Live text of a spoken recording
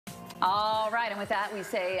All right, and with that, we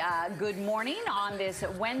say good morning on this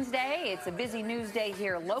Wednesday. It's a busy news day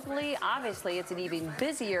here locally. Obviously, it's an even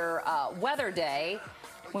busier weather day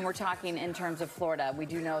when we're talking in terms of Florida. We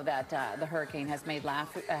do know that the hurricane has made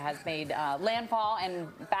landfall,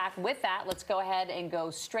 and back with that, let's go ahead and go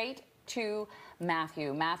straight to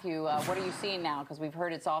Matthew. Matthew, what are you seeing now? Because we've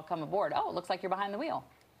heard it's all come aboard. Oh, it looks like you're behind the wheel.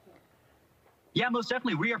 Yeah, most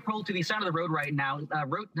definitely. We are pulled to the side of the road right now,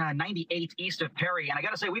 Route 98 east of Perry. And I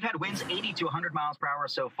got to say, we've had winds 80 to 100 miles per hour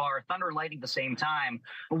so far, thunder and lightning at the same time.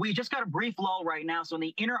 We just got a brief lull right now. So in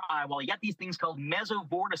the inner eye wall, you got these things called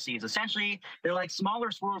mesovortices. Essentially, they're like smaller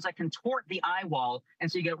swirls that contort the eye wall. And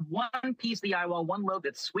so you get one piece of the eye wall, one lobe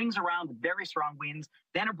that swings around with very strong winds,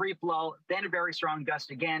 then a brief lull, then a very strong gust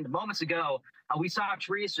again. Moments ago, we saw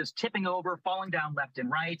trees just tipping over, falling down left and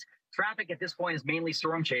right. Traffic at this point is mainly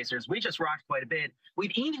storm chasers. We just rocked quite a bit.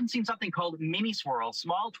 We've even seen something called mini swirls,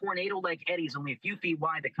 small tornado-like eddies only a few feet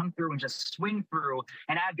wide that come through and just swing through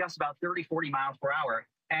and add gusts about 30, 40 miles per hour.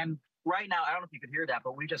 And right now, I don't know if you could hear that,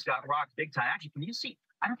 but we just got rocked big time. Actually, can you see?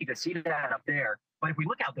 I don't know if you could see that up there. But if we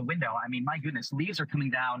look out the window, I mean, my goodness, leaves are coming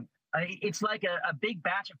down. It's like a big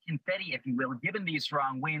batch of confetti, if you will, given these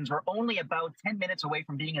strong winds. We're only about 10 minutes away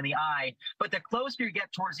from being in the eye, but the closer you get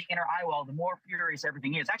towards the inner eye wall, the more furious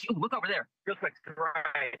everything is. Actually, look over there, real quick.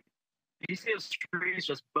 Right. You see those trees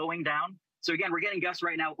just bowing down? So again, we're getting gusts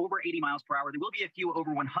right now over 80 miles per hour. There will be a few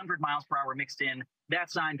over 100 miles per hour mixed in. That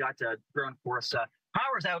sign got thrown for us.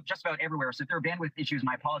 Power's out just about everywhere, so if there are bandwidth issues,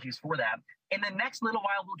 my apologies for that. In the next little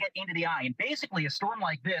while, we'll get into the eye, and basically a storm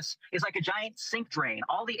like this is like a giant sink drain.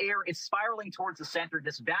 All the air is spiraling towards the center,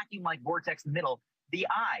 this vacuum-like vortex in the middle. The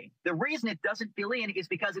eye, the reason it doesn't fill in is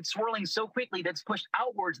because it's swirling so quickly that it's pushed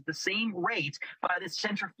outwards at the same rate by this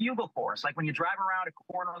centrifugal force. Like when you drive around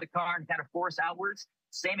a corner of the car and kind of force outwards,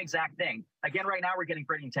 same exact thing. Again, right now we're getting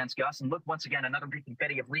pretty intense gusts, and look, once again, another big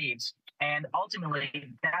confetti of leaves. And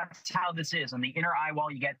ultimately, that's how this is. On the inner eye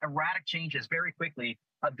wall, you get erratic changes very quickly.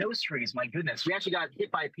 Those trees, my goodness, we actually got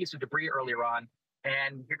hit by a piece of debris earlier on,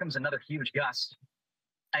 and here comes another huge gust.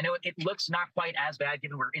 I know it looks not quite as bad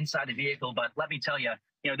given we're inside the vehicle, but let me tell you,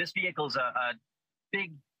 this vehicle is a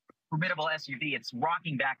big, formidable SUV. It's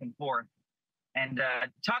rocking back and forth. And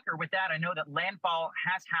Tucker, with that, I know that landfall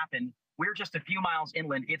has happened. We're just a few miles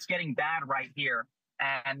inland. It's getting bad right here.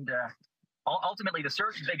 And ultimately, the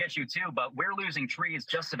surge is a big issue too, but we're losing trees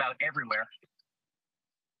just about everywhere.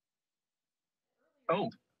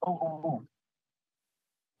 Oh.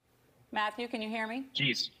 Matthew, can you hear me?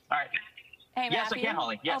 Jeez. All right. Hey, yes, Matthew. I can,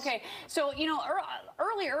 Holly. Yes. Okay. So,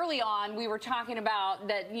 early on, we were talking about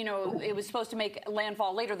that, it was supposed to make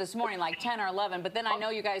landfall later this morning, like 10 or 11. But then I know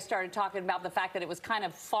you guys started talking about the fact that it was kind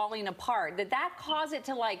of falling apart. Did that cause it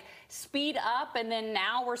to, speed up? And then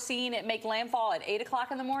now we're seeing it make landfall at 8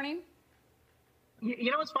 o'clock in the morning?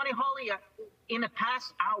 You know what's funny, Holly? In the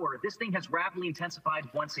past hour, this thing has rapidly intensified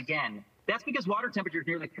once again. That's because water temperatures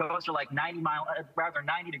near the coast are like 90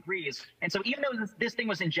 degrees. And so even though this thing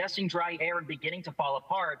was ingesting dry air and beginning to fall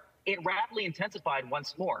apart, it rapidly intensified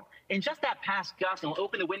once more. In just that past gust, and I'll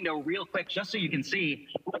open the window real quick just so you can see,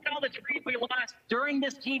 look at all the trees we lost during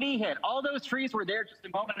this TV hit. All those trees were there just a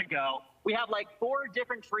moment ago. We have like 4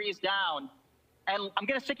 different trees down. And I'm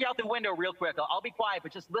going to stick you out the window real quick. I'll be quiet,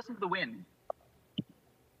 but just listen to the wind.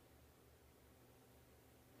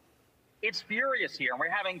 It's furious here, and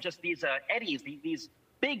we're having just these eddies, these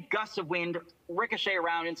big gusts of wind ricochet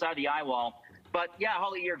around inside the eye wall. But yeah,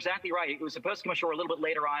 Holly, you're exactly right. It was supposed to come ashore a little bit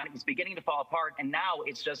later on. It was beginning to fall apart, and now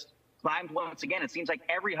it's just climbed once again. It seems like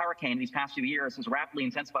every hurricane these past few years has rapidly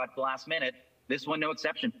intensified at the last minute. This one, no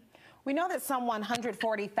exception. We know that some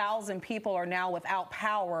 140,000 people are now without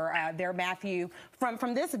power there, Matthew.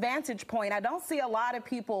 From this vantage point, I don't see a lot of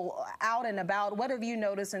people out and about. What have you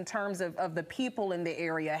noticed in terms of the people in the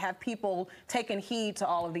area? Have people taken heed to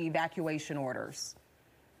all of the evacuation orders?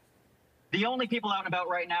 The only people out and about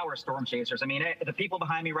right now are storm chasers. I mean, the people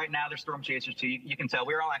behind me right now, they're storm chasers too. You can tell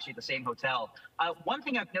we're all actually at the same hotel. One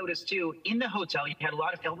thing I've noticed too, in the hotel, you had a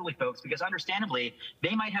lot of elderly folks because understandably,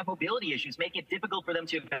 they might have mobility issues, making it difficult for them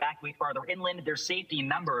to evacuate farther inland. Their safety in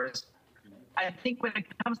numbers. I think when it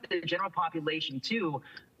comes to the general population too,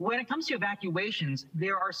 when it comes to evacuations,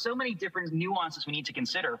 there are so many different nuances we need to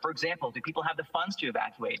consider. For example, do people have the funds to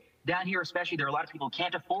evacuate? Down here especially, there are a lot of people who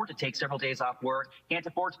can't afford to take several days off work, can't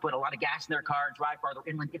afford to put a lot of gas in their car, drive farther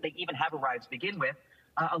inland if they even have a ride to begin with.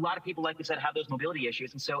 A lot of people, like we said, have those mobility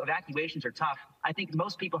issues, and so evacuations are tough. I think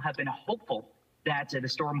most people have been hopeful that the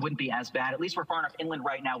storm wouldn't be as bad. At least we're far enough inland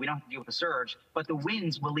right now. We don't have to deal with the surge, but the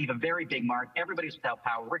winds will leave a very big mark. Everybody's without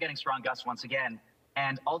power. We're getting strong gusts once again.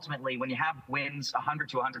 And ultimately, when you have winds 100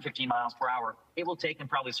 to 115 miles per hour, it will take them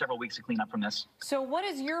probably several weeks to clean up from this. So what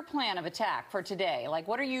is your plan of attack for today? Like,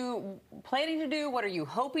 what are you planning to do? What are you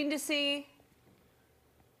hoping to see?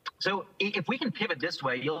 So if we can pivot this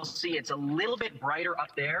way, you'll see it's a little bit brighter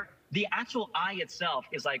up there. The actual eye itself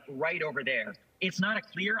is like right over there. It's not a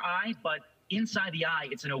clear eye, but inside the eye,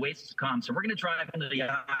 it's an oasis of calm. So we're going to drive into the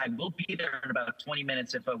eye. We'll be there in about 20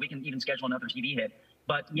 minutes if we can even schedule another TV hit.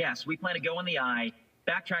 But yes, we plan to go in the eye,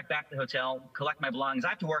 backtrack back to the hotel, collect my belongings. I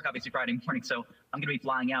have to work, obviously, Friday morning, so I'm going to be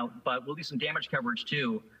flying out. But we'll do some damage coverage,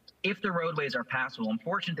 too, if the roadways are passable. I'm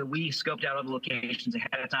fortunate that we scoped out all the locations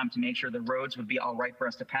ahead of time to make sure the roads would be all right for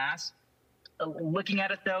us to pass. Looking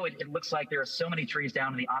at it, though, it looks like there are so many trees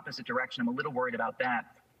down in the opposite direction. I'm a little worried about that.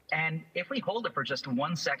 And if we hold it for just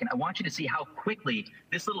 1 second, I want you to see how quickly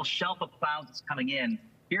this little shelf of clouds is coming in.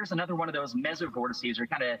 Here's another one of those mesovortices, or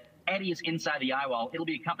kind of eddies inside the eye wall. It'll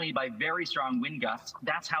be accompanied by very strong wind gusts.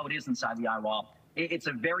 That's how it is inside the eye wall. It's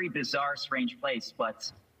a very bizarre, strange place. But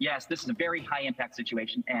yes, this is a very high impact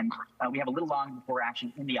situation, and we have a little long before we're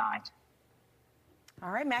actually in the eye. All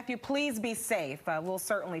right, Matthew, please be safe. We'll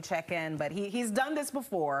certainly check in, but he's done this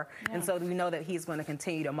before, and so we know that he's going to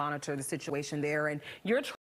continue to monitor the situation there. And you're